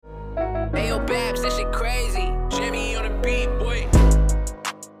Yo, Babs, this shit crazy. Jimmy on the beat, boy.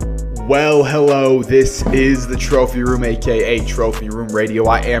 Well, hello, this is the Trophy Room, aka Trophy Room Radio.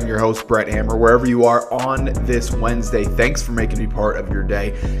 I am your host, Brett Hammer, wherever you are on this Wednesday. Thanks for making me part of your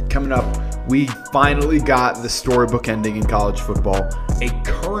day. Coming up, we finally got the storybook ending in college football. A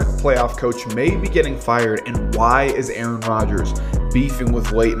current playoff coach may be getting fired, and why is Aaron Rodgers beefing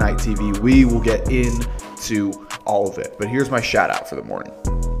with late night TV? We will get into all of it, but here's my shout out for the morning.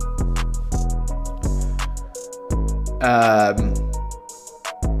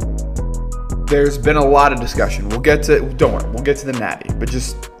 There's been a lot of discussion. We'll get to the Natty, but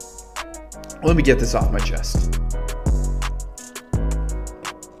just let me get this off my chest.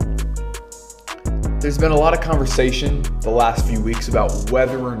 There's been a lot of conversation the last few weeks about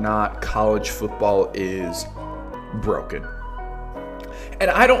whether or not college football is broken. And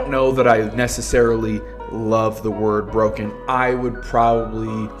I don't know that I necessarily love the word broken. I would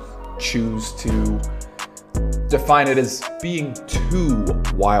probably choose to define it as being too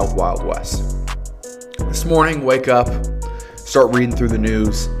wild, wild west. This morning, wake up, start reading through the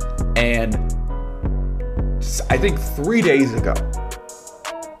news, and I think 3 days ago,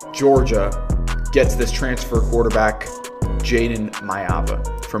 Georgia gets this transfer quarterback, Jayden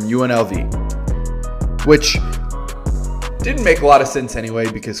Maiava, from UNLV, which didn't make a lot of sense anyway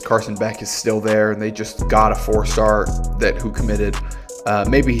because Carson Beck is still there, and they just got a 4-star who committed.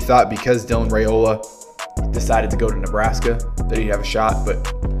 Maybe he thought because Dylan Raiola decided to go to Nebraska that he'd have a shot, but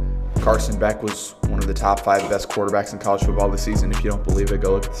Carson Beck was one of the top 5 best quarterbacks in college football this season. If you don't believe it,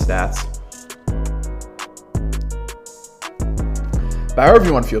 go look at the stats. But however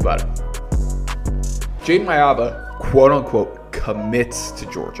you want to feel about it, Jayden Maiava, quote-unquote, commits to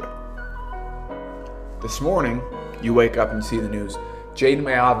Georgia. This morning, you wake up and see the news. Jayden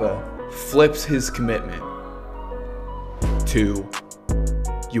Maiava flips his commitment to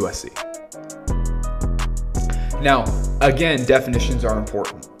USC. Now, again, definitions are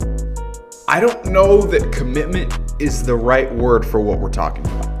important. I don't know that commitment is the right word for what we're talking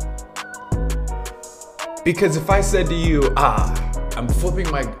about. Because if I said to you, I'm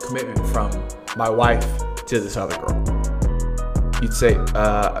flipping my commitment from my wife to this other girl, you'd say,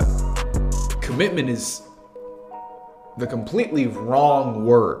 commitment is the completely wrong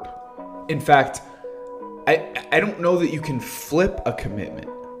word. In fact, I don't know that you can flip a commitment.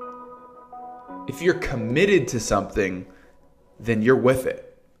 If you're committed to something, then you're with it.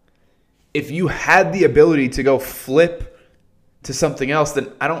 If you had the ability to go flip to something else,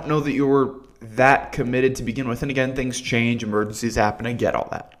 then I don't know that you were that committed to begin with. And again, things change, emergencies happen, I get all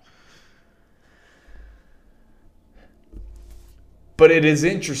that. But it is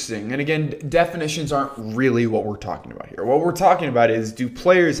interesting. And again, definitions aren't really what we're talking about here. What we're talking about is, do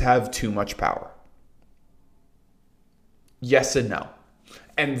players have too much power? Yes and no.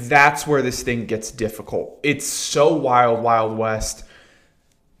 And that's where this thing gets difficult. It's so wild, wild west.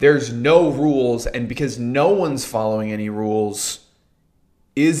 There's no rules, and because no one's following any rules,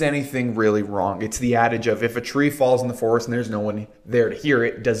 is anything really wrong? It's the adage of, if a tree falls in the forest and there's no one there to hear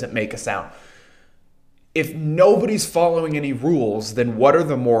it, does it make a sound? If nobody's following any rules, then what are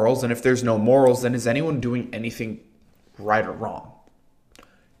the morals? And if there's no morals, then is anyone doing anything right or wrong?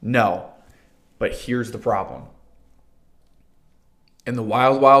 No. But here's the problem. In the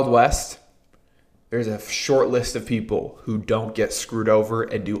wild, wild west, there's a short list of people who don't get screwed over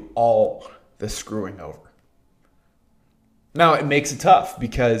and do all the screwing over. Now, it makes it tough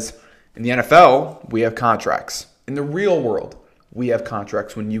because in the NFL, we have contracts. In the real world, we have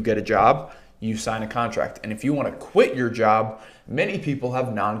contracts. When you get a job, you sign a contract. And if you want to quit your job, many people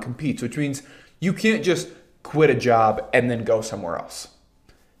have non-competes, which means you can't just quit a job and then go somewhere else.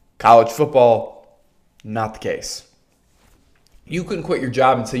 College football, not the case. You can quit your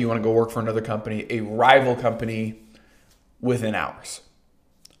job and say you want to go work for another company, a rival company, within hours.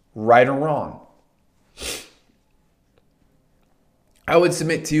 Right or wrong? I would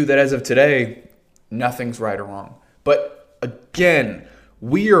submit to you that as of today, nothing's right or wrong. But again,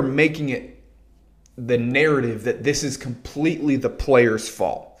 we are making it the narrative that this is completely the player's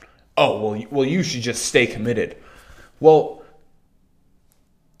fault. Oh, well, you should just stay committed. Well,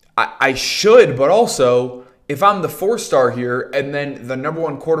 I should, but also, if I'm the 4-star here and then the number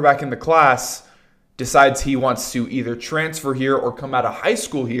 1 quarterback in the class decides he wants to either transfer here or come out of high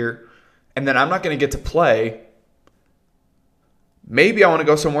school here, and then I'm not going to get to play, maybe I want to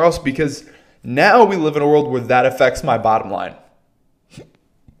go somewhere else, because now we live in a world where that affects my bottom line.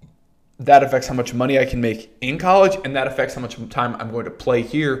 That affects how much money I can make in college, and that affects how much time I'm going to play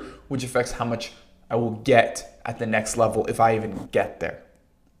here, which affects how much I will get at the next level if I even get there.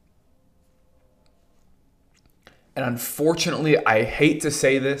 And unfortunately, I hate to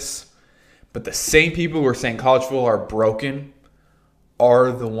say this, But the same people who are saying college football are broken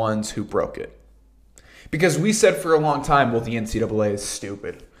are the ones who broke it. Because we said for a long time, well, the NCAA is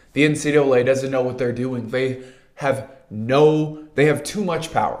stupid. The NCAA doesn't know what they're doing. They have too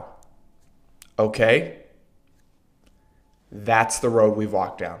much power. Okay? That's the road we've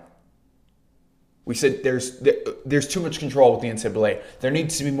walked down. We said there's too much control with the NCAA. There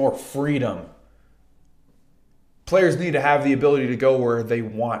needs to be more freedom. Players need to have the ability to go where they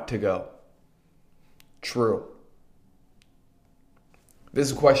want to go. True. This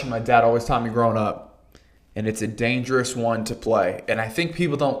is a question my dad always taught me growing up, and it's a dangerous one to play. And I think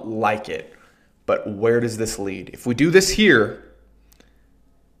people don't like it, but where does this lead? If we do this here,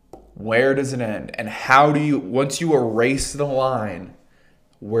 where does it end? And how do you, once you erase the line,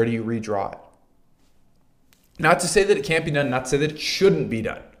 where do you redraw it? Not to say that it can't be done, not to say that it shouldn't be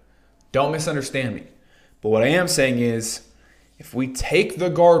done. Don't misunderstand me. But what I am saying is, if we take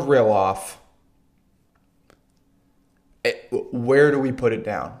the guardrail off, where do we put it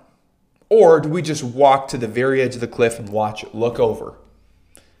down? Or do we just walk to the very edge of the cliff and watch it, look over,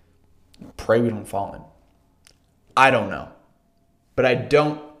 pray we don't fall in? I don't know. But I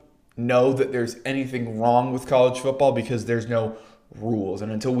don't know that there's anything wrong with college football because there's no rules.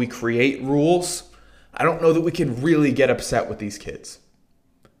 And until we create rules, I don't know that we can really get upset with these kids.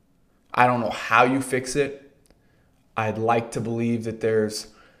 I don't know how you fix it. I'd like to believe that there's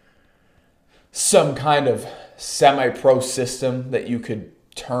some kind of semi-pro system that you could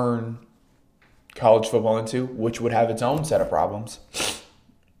turn college football into, which would have its own set of problems.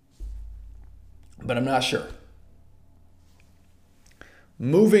 But I'm not sure.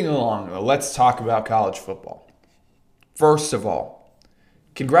 Moving along, let's talk about college football. First of all,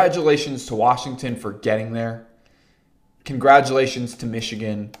 congratulations to Washington for getting there. Congratulations to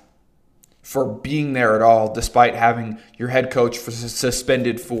Michigan for being there at all, despite having your head coach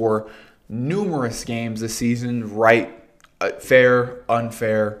suspended for numerous games this season. Right, fair,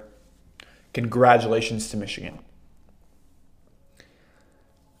 unfair. Congratulations to Michigan.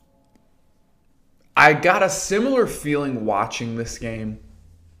 I got a similar feeling watching this game.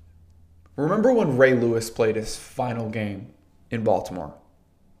 Remember when Ray Lewis played his final game in Baltimore?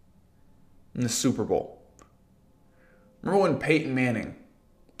 In the Super Bowl. Remember when Peyton Manning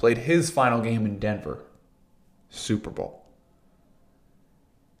played his final game in Denver? Super Bowl.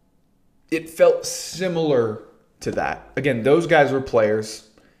 It felt similar to that. Again, those guys were players.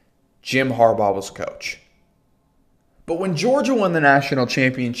 Jim Harbaugh was coach. But when Georgia won the national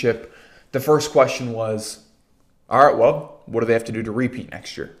championship, the first question was, all right, well, what do they have to do to repeat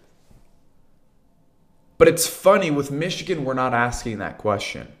next year? But it's funny, with Michigan, we're not asking that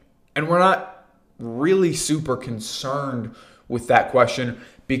question. And we're not really super concerned with that question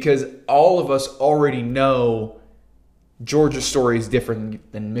because all of us already know Georgia's story is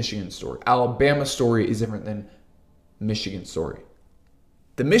different than Michigan's story. Alabama's story is different than Michigan's story.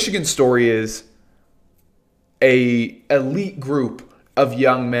 The Michigan story is an elite group of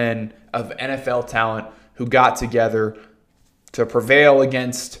young men, of NFL talent who got together to prevail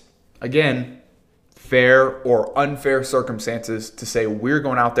against, again, fair or unfair circumstances to say we're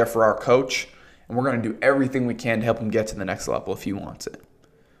going out there for our coach and we're going to do everything we can to help him get to the next level if he wants it.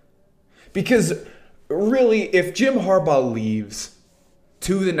 Because really, if Jim Harbaugh leaves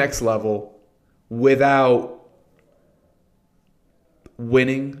to the next level without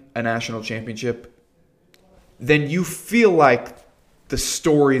winning a national championship, then you feel like the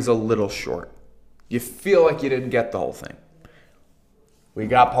story's a little short. You feel like you didn't get the whole thing. We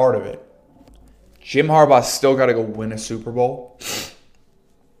got part of it. Jim Harbaugh's still got to go win a Super Bowl.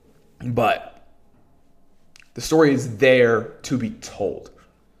 But the story is there to be told.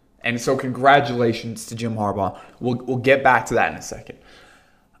 And so congratulations to Jim Harbaugh. We'll get back to that in a second.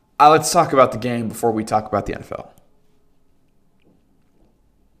 Let's talk about the game before we talk about the NFL.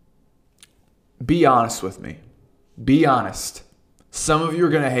 Be honest with me. Be honest. Some of you are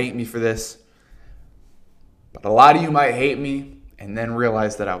going to hate me for this. But a lot of you might hate me and then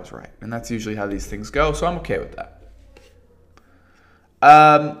realize that I was right. And that's usually how these things go, so I'm okay with that.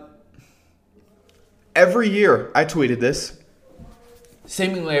 Every year, I tweeted this.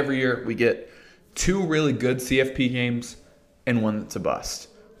 Seemingly every year, we get 2 really good CFP games and 1 that's a bust,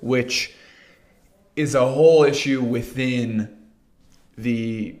 which is a whole issue within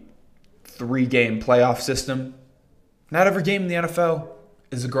the 3-game playoff system. Not every game in the NFL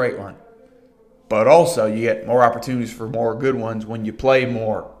is a great one. But also, you get more opportunities for more good ones when you play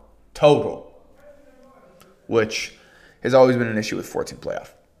more total, which has always been an issue with 14 playoff.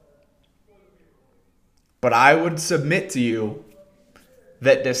 But I would submit to you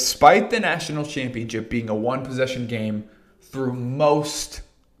that despite the national championship being a 1-possession game through most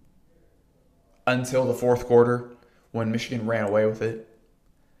until the fourth quarter when Michigan ran away with it,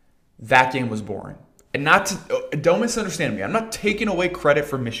 that game was boring. And don't misunderstand me. I'm not taking away credit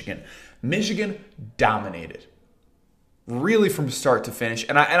for Michigan. Michigan dominated. Really from start to finish.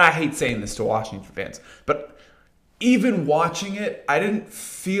 And I hate saying this to Washington fans, but even watching it, I didn't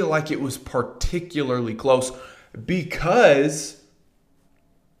feel like it was particularly close because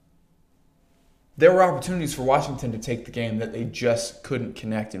there were opportunities for Washington to take the game that they just couldn't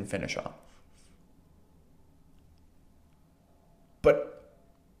connect and finish on. But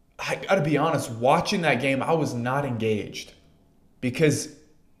I got to be honest, watching that game, I was not engaged because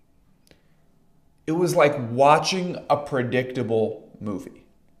it was like watching a predictable movie.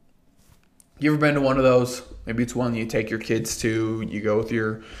 You ever been to one of those? Maybe it's one you take your kids to, you go with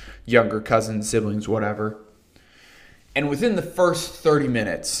your younger cousins, siblings, whatever. And within the first 30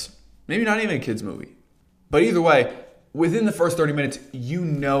 minutes, maybe not even a kid's movie, but either way, within the first 30 minutes, you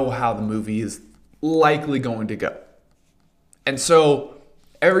know how the movie is likely going to go. And so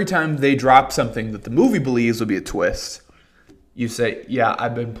every time they drop something that the movie believes will be a twist, you say, yeah,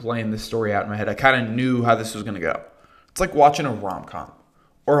 I've been playing this story out in my head. I kind of knew how this was going to go. It's like watching a rom-com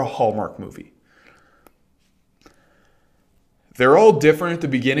or a Hallmark movie. They're all different at the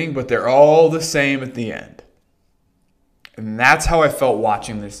beginning, but they're all the same at the end. And that's how I felt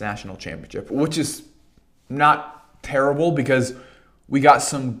watching this national championship, which is not terrible because we got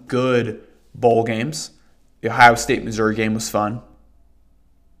some good bowl games. The Ohio State-Missouri game was fun.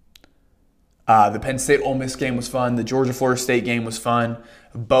 The Penn State-Ole Miss game was fun. The Georgia-Florida State game was fun.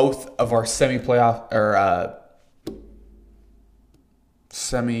 Both of our semi-final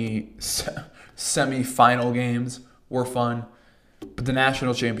games were fun. But the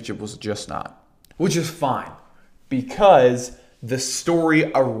national championship was just not. Which is fine. Because the story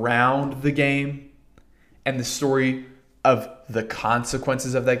around the game and the story of the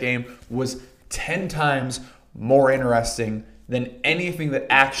consequences of that game was 10 times more interesting than anything that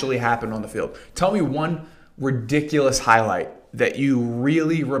actually happened on the field. Tell me one ridiculous highlight that you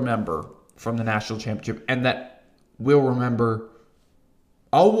really remember from the national championship and that we'll remember.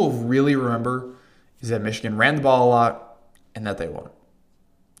 All we'll really remember is that Michigan ran the ball a lot and that they won.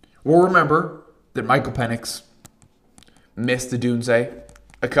 We'll remember that Michael Penix missed the Dunze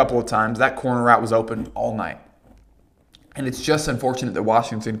a couple of times. That corner route was open all night. And it's just unfortunate that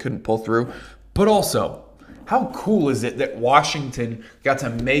Washington couldn't pull through. But also, how cool is it that Washington got to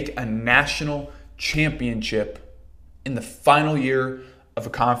make a national championship in the final year of a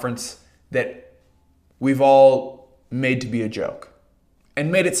conference that we've all made to be a joke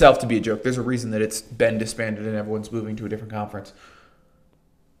and made itself to be a joke. There's a reason that it's been disbanded and everyone's moving to a different conference.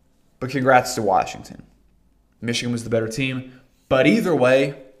 But congrats to Washington. Michigan was the better team. But either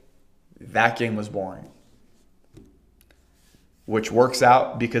way, that game was boring. Which works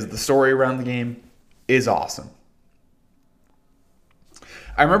out because the story around the game is awesome.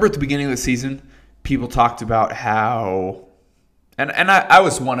 I remember at the beginning of the season, people talked about how, and I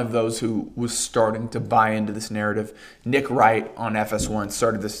was one of those who was starting to buy into this narrative. Nick Wright on FS1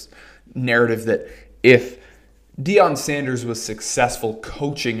 started this narrative that if Deion Sanders was successful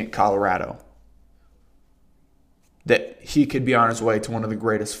coaching at Colorado, that he could be on his way to one of the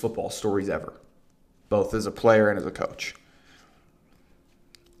greatest football stories ever, both as a player and as a coach.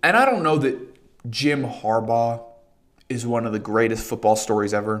 And I don't know that Jim Harbaugh is one of the greatest football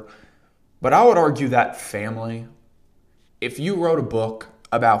stories ever, but I would argue that family, if you wrote a book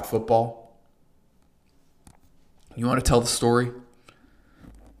about football, you want to tell the story,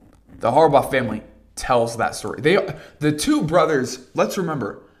 the Harbaugh family tells that story. The two brothers, let's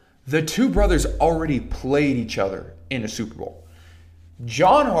remember, the two brothers already played each other in a Super Bowl.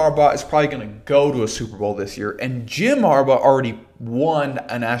 John Harbaugh is probably going to go to a Super Bowl this year, and Jim Harbaugh already won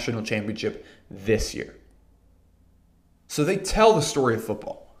a national championship this year. So they tell the story of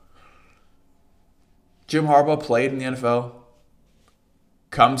football. Jim Harbaugh played in the NFL,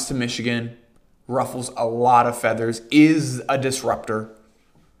 comes to Michigan, ruffles a lot of feathers, is a disruptor.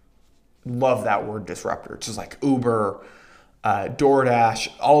 Love that word, disruptor. It's just like Uber, DoorDash,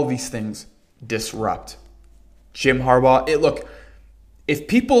 all of these things disrupt. Jim Harbaugh, look, if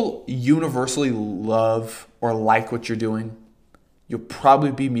people universally love or like what you're doing, you'll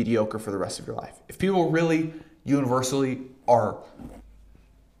probably be mediocre for the rest of your life. If people really universally are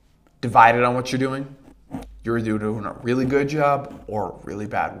divided on what you're doing, you're either doing a really good job or a really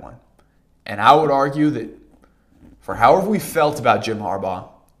bad one. And I would argue that for however we felt about Jim Harbaugh,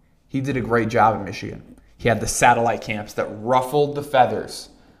 he did a great job in Michigan. He had the satellite camps that ruffled the feathers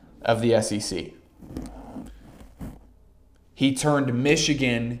of the SEC. He turned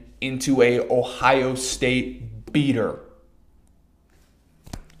Michigan into a Ohio State beater.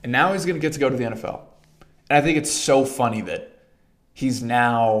 And now he's going to get to go to the NFL. And I think it's so funny that he's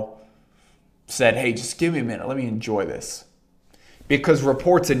now said, hey, just give me a minute. Let me enjoy this. Because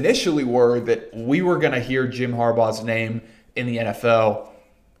reports initially were that we were going to hear Jim Harbaugh's name in the NFL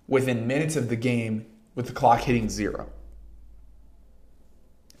within minutes of the game with the clock hitting 0.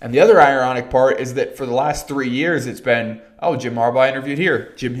 And the other ironic part is that for the last 3 years, it's been, oh, Jim Harbaugh interviewed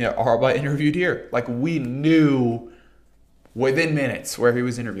here. Jim Harbaugh interviewed here. Like, we knew within minutes where he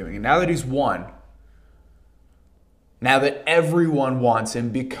was interviewing. And now that he's won, now that everyone wants him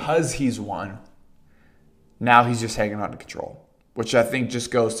because he's won, now he's just hanging on to control, which I think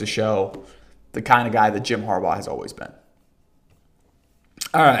just goes to show the kind of guy that Jim Harbaugh has always been.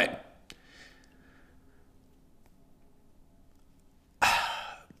 All right.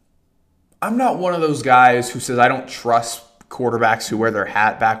 I'm not one of those guys who says I don't trust quarterbacks who wear their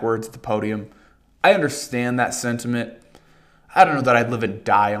hat backwards at the podium. I understand that sentiment. I don't know that I'd live and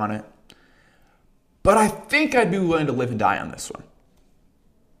die on it. But I think I'd be willing to live and die on this one.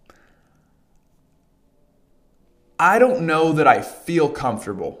 I don't know that I feel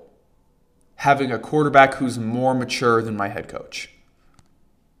comfortable having a quarterback who's more mature than my head coach.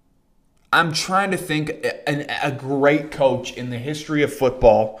 I'm trying to think a great coach in the history of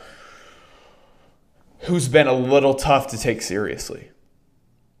football who's been a little tough to take seriously.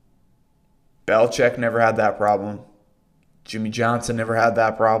 Belichick never had that problem. Jimmy Johnson never had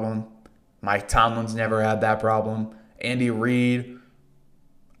that problem. Mike Tomlin's never had that problem. Andy Reid,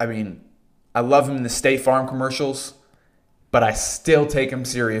 I mean, I love him in the State Farm commercials, but I still take him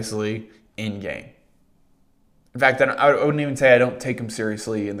seriously in game. In fact, I wouldn't even say I don't take him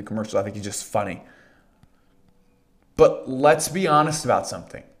seriously in the commercials. I think he's just funny. But let's be honest about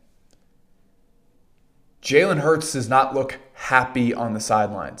something. Jalen Hurts does not look happy on the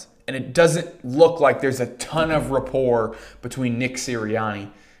sidelines. And it doesn't look like there's a ton of rapport between Nick Sirianni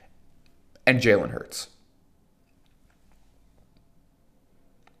and Jalen Hurts.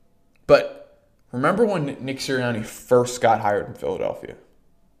 But remember when Nick Sirianni first got hired in Philadelphia?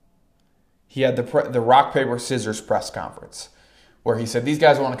 He had the rock, paper, scissors press conference where he said, these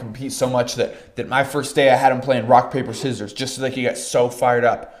guys want to compete so much that my first day I had them playing rock, paper, scissors just so they could get so fired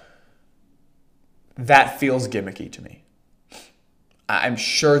up. That feels gimmicky to me. I'm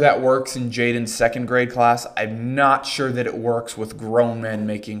sure that works in Jaden's second grade class. I'm not sure that it works with grown men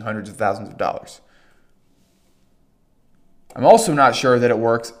making hundreds of thousands of dollars. I'm also not sure that it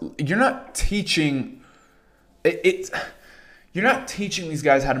works. You're not teaching you're not teaching these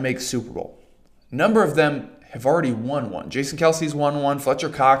guys how to make Super Bowl. A number of them have already won one. Jason Kelsey's won one. Fletcher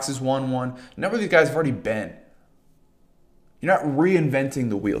Cox has won one. A number of these guys have already been. You're not reinventing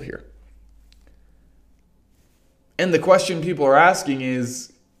the wheel here. And the question people are asking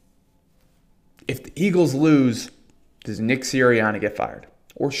is, if the Eagles lose, does Nick Sirianni get fired?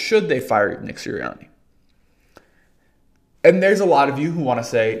 Or should they fire Nick Sirianni? And there's a lot of you who want to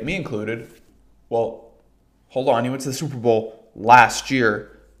say, me included, well, hold on, he went to the Super Bowl last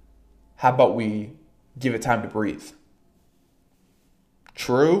year. How about we give it time to breathe?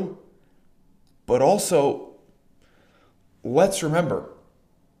 True, but also, let's remember,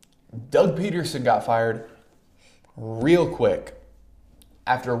 Doug Peterson got fired real quick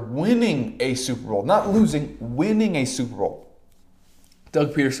after winning a Super Bowl. Not losing, winning a Super Bowl.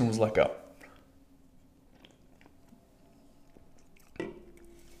 Doug Peterson was let go.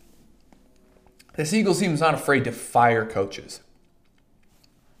 This Eagles team is not afraid to fire coaches.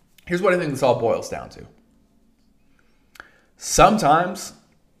 Here's what I think this all boils down to. Sometimes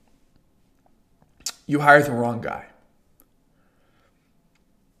you hire the wrong guy.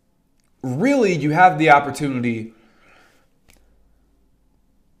 Really, you have the opportunity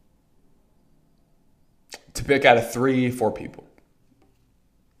to pick out of 3-4 people.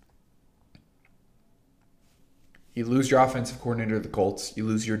 You lose your offensive coordinator to the Colts. You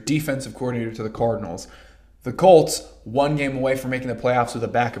lose your defensive coordinator to the Cardinals. The Colts, one game away from making the playoffs with a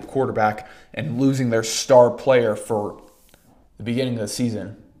backup quarterback and losing their star player for the beginning of the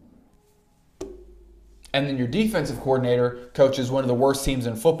season. And then your defensive coordinator coaches one of the worst teams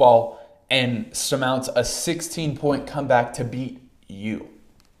in football and surmounts a 16-point comeback to beat you.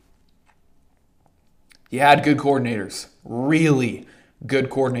 You had good coordinators, really good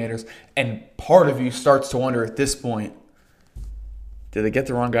coordinators, and part of you starts to wonder at this point, did they get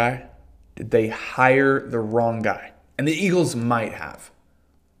the wrong guy? Did they hire the wrong guy? And the Eagles might have.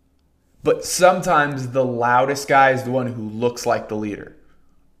 But sometimes the loudest guy is the one who looks like the leader.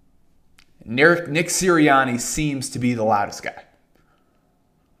 Nick Sirianni seems to be the loudest guy.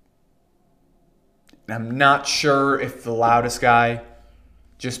 And I'm not sure if the loudest guy,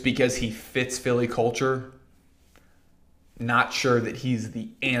 just because he fits Philly culture, not sure that he's the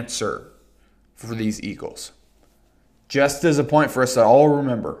answer for these Eagles. Just as a point for us to all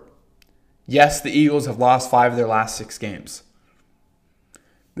remember, yes, the Eagles have lost 5 of their last 6 games.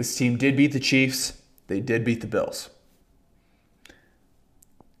 This team did beat the Chiefs. They did beat the Bills.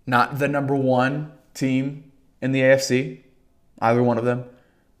 Not the number 1 team in the AFC, either one of them,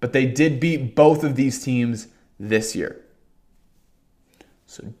 but they did beat both of these teams this year.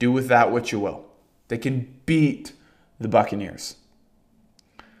 So do with that what you will. They can beat the Buccaneers.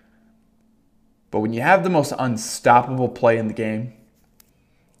 But when you have the most unstoppable play in the game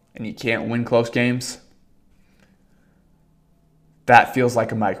and you can't win close games, that feels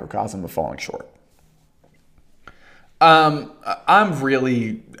like a microcosm of falling short. I'm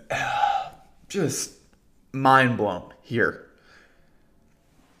really just mind blown here.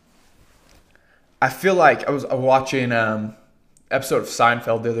 I feel like I was watching an episode of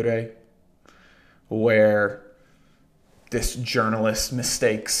Seinfeld the other day where this journalist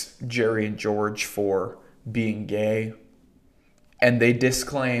mistakes Jerry and George for being gay. And they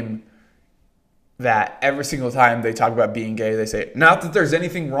disclaim that every single time they talk about being gay, they say, not that there's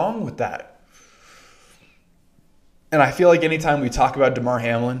anything wrong with that. And I feel like anytime we talk about Damar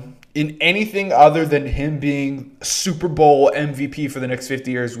Hamlin, in anything other than him being Super Bowl MVP for the next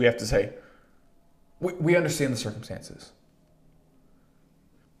 50 years, we have to say, we understand the circumstances.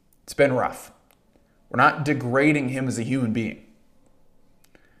 It's been rough. We're not degrading him as a human being.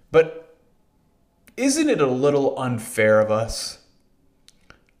 But isn't it a little unfair of us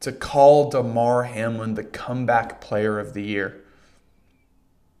to call Damar Hamlin the comeback player of the year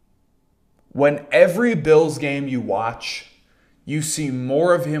when every Bills game you watch, you see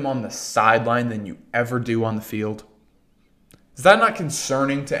more of him on the sideline than you ever do on the field? Is that not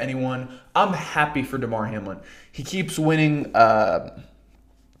concerning to anyone? I'm happy for Damar Hamlin. He keeps winning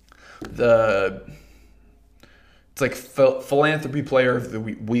it's like Philanthropy Player of the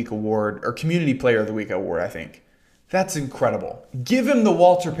Week award, or Community Player of the Week award, I think. That's incredible. Give him the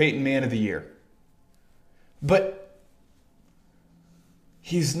Walter Payton Man of the Year. But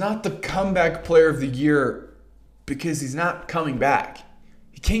he's not the comeback player of the year because he's not coming back.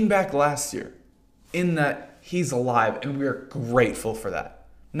 He came back last year in that he's alive, and we are grateful for that.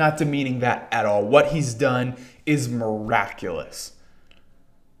 Not demeaning that at all. What he's done is miraculous.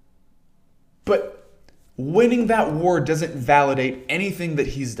 But winning that award doesn't validate anything that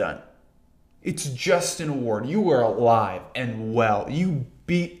he's done. It's just an award. You are alive and well. You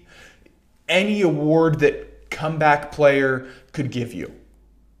beat any award that comeback player could give you.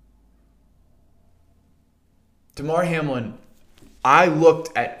 Damar Hamlin, I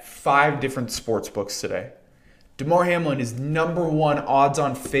looked at 5 different sports books today. Damar Hamlin is number 1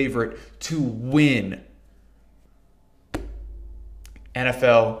 odds-on favorite to win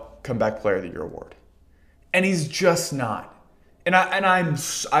NFL Comeback Player of the Year award. And he's just not. And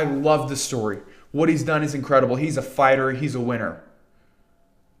I love the story. What he's done is incredible. He's a fighter. He's a winner.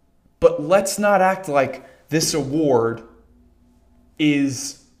 But let's not act like this award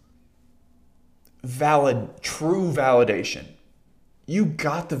is true validation. You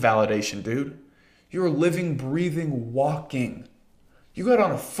got the validation, dude. You're living, breathing, walking. You got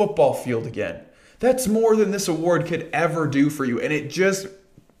on a football field again. That's more than this award could ever do for you. And it just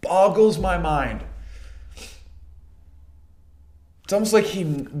boggles my mind. It's almost like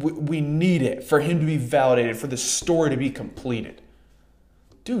we need it for him to be validated, for the story to be completed.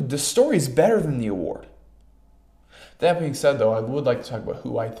 Dude, the story's better than the award. That being said, though, I would like to talk about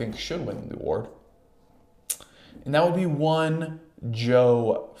who I think should win the award. And that would be one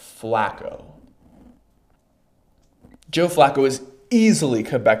Joe Flacco. Joe Flacco is easily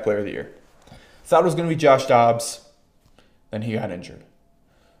comeback player of the year. Thought it was going to be Josh Dobbs. Then he got injured.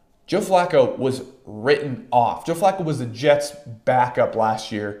 Joe Flacco was written off. Joe Flacco was the Jets' backup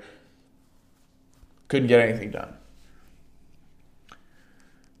last year. Couldn't get anything done.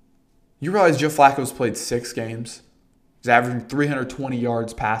 You realize Joe Flacco's played 6 games. He's averaging 320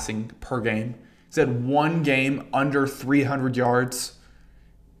 yards passing per game. He's had 1 game under 300 yards.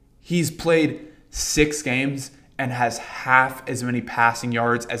 He's played 6 games and has half as many passing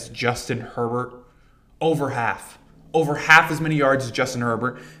yards as Justin Herbert. Over half. Over half as many yards as Justin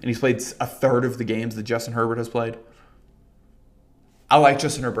Herbert. And he's played a third of the games that Justin Herbert has played. I like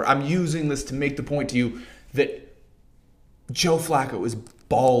Justin Herbert. I'm using this to make the point to you that Joe Flacco is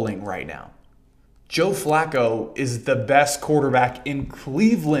balling right now. Joe Flacco is the best quarterback in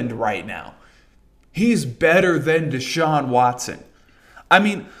Cleveland right now. He's better than Deshaun Watson. I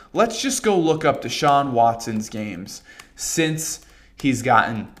mean, let's just go look up Deshaun Watson's games since he's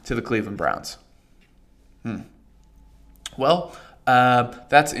gotten to the Cleveland Browns. Well,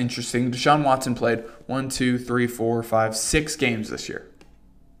 that's interesting. Deshaun Watson played 1, 2, 3, 4, 5, 6 games this year.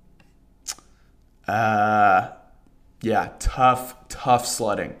 Yeah, tough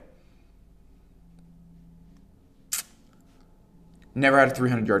sledding. Never had a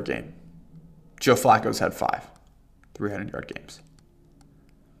 300-yard game. Joe Flacco's had 5 300-yard games.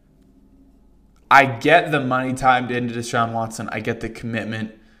 I get the money timed into Deshaun Watson. I get the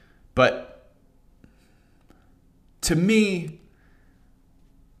commitment. But to me,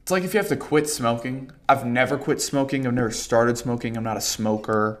 it's like if you have to quit smoking. I've never quit smoking. I've never started smoking. I'm not a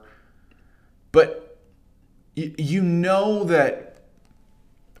smoker. But you know that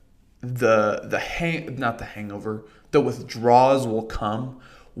not the hangover, the withdrawals will come.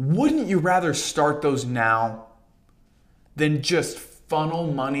 Wouldn't you rather start those now than just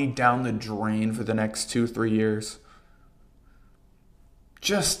funnel money down the drain for the next 2-3 years?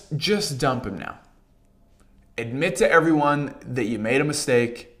 Just dump him now. Admit to everyone that you made a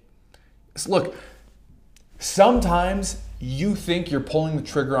mistake. Look, sometimes you think you're pulling the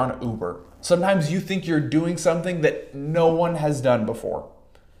trigger on Uber. Sometimes you think you're doing something that no one has done before.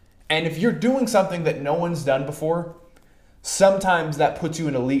 And if you're doing something that no one's done before, sometimes that puts you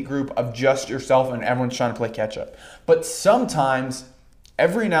in an elite group of just yourself and everyone's trying to play catch up. But sometimes,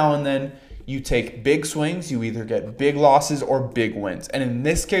 every now and then, you take big swings. You either get big losses or big wins. And in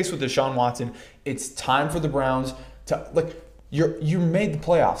this case with Deshaun Watson, it's time for the Browns to, you made the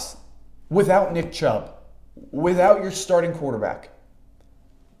playoffs without Nick Chubb, without your starting quarterback.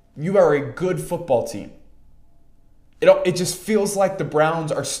 You are a good football team. It just feels like the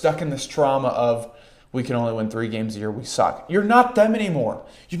Browns are stuck in this trauma of, we can only win 3 games a year, we suck. You're not them anymore.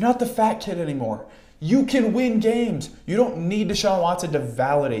 You're not the fat kid anymore. You can win games. You don't need Deshaun Watson to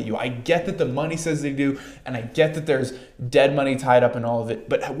validate you. I get that the money says they do, and I get that there's dead money tied up in all of it,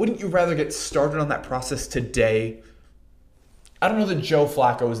 but wouldn't you rather get started on that process today? I don't know that Joe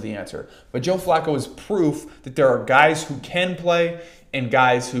Flacco is the answer, but Joe Flacco is proof that there are guys who can play and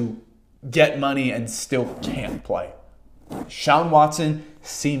guys who get money and still can't play. Deshaun Watson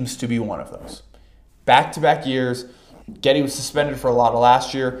seems to be one of those. Back-to-back years. Getty was suspended for a lot of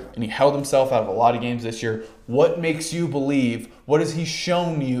last year, and he held himself out of a lot of games this year. What makes you believe, what has he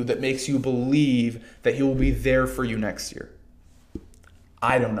shown you that makes you believe that he will be there for you next year?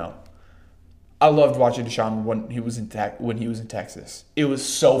 I don't know. I loved watching Deshaun when he was in Texas. It was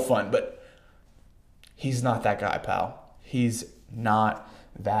so fun, but he's not that guy, pal. He's not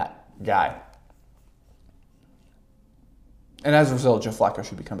that guy. And as a result, Joe Flacco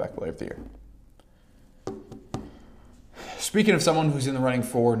should be comeback player of the year. Speaking of someone who's in the running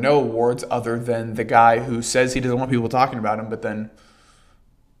for no awards other than the guy who says he doesn't want people talking about him, but then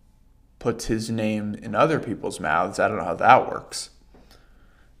puts his name in other people's mouths. I don't know how that works.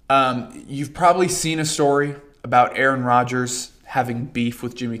 You've probably seen a story about Aaron Rodgers having beef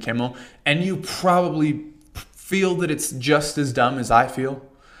with Jimmy Kimmel, and you probably feel that it's just as dumb as I feel.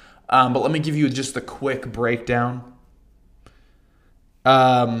 But let me give you just a quick breakdown.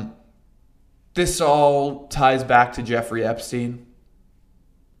 This all ties back to Jeffrey Epstein.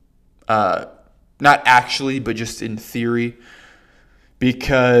 Not actually, but just in theory.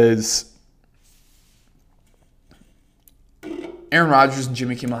 Because Aaron Rodgers and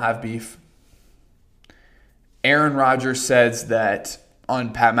Jimmy Kimmel have beef. Aaron Rodgers says that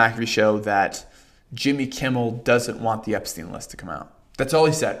on Pat McAfee's show that Jimmy Kimmel doesn't want the Epstein list to come out. That's all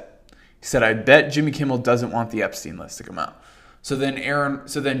he said. He said, I bet Jimmy Kimmel doesn't want the Epstein list to come out. So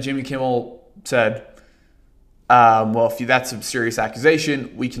then Jimmy Kimmel said, well, if that's a serious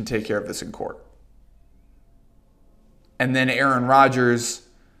accusation, we can take care of this in court. And then Aaron Rodgers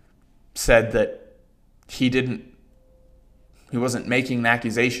said that he wasn't making an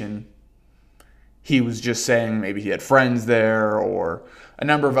accusation. He was just saying maybe he had friends there or a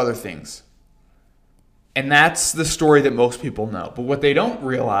number of other things. And that's the story that most people know. But what they don't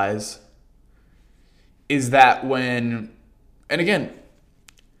realize is that and again,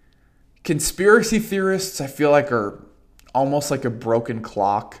 conspiracy theorists, I feel like, are almost like a broken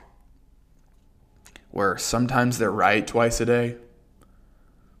clock where sometimes they're right twice a day.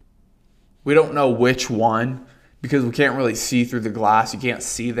 We don't know which one because we can't really see through the glass. You can't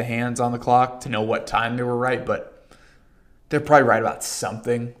see the hands on the clock to know what time they were right, but they're probably right about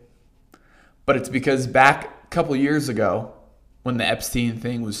something. But it's because back a couple years ago when the Epstein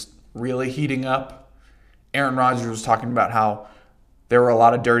thing was really heating up, Aaron Rodgers was talking about how there were a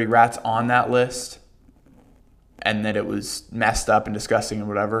lot of dirty rats on that list and that it was messed up and disgusting and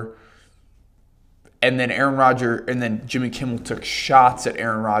whatever. And then Jimmy Kimmel took shots at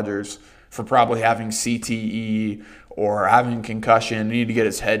Aaron Rodgers for probably having CTE or having a concussion. He needed to get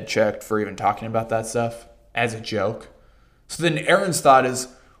his head checked for even talking about that stuff as a joke. So then Aaron's thought is,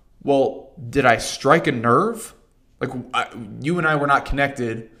 well, well, did I strike a nerve? Like, you and I were not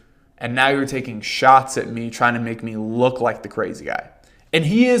connected, and now you're taking shots at me, trying to make me look like the crazy guy. And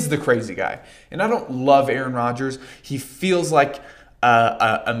he is the crazy guy. And I don't love Aaron Rodgers. He feels like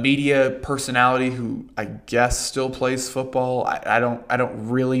a media personality who I guess still plays football. I don't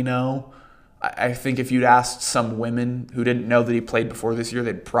really know. I think if you'd asked some women who didn't know that he played before this year,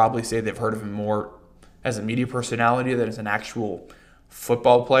 they'd probably say they've heard of him more as a media personality than as an actual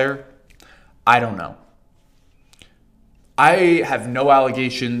football player. I don't know. I have no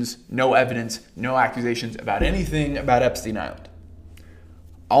allegations, no evidence, no accusations about anything about Epstein Island.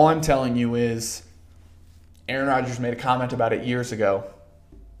 All I'm telling you is Aaron Rodgers made a comment about it years ago.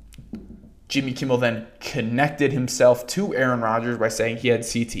 Jimmy Kimmel then connected himself to Aaron Rodgers by saying he had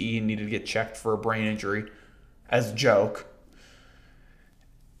CTE and needed to get checked for a brain injury as a joke.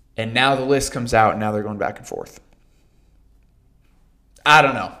 And now the list comes out, and now they're going back and forth. I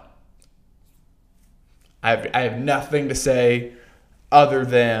don't know. I have nothing to say other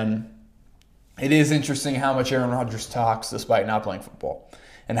than it is interesting how much Aaron Rodgers talks despite not playing football,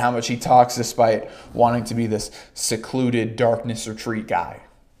 and how much he talks despite wanting to be this secluded darkness retreat guy.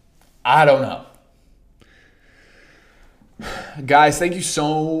 I don't know. Guys, thank you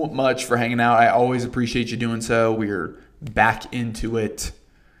so much for hanging out. I always appreciate you doing so. We're back into it,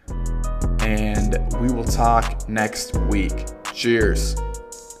 and we will talk next week. Cheers.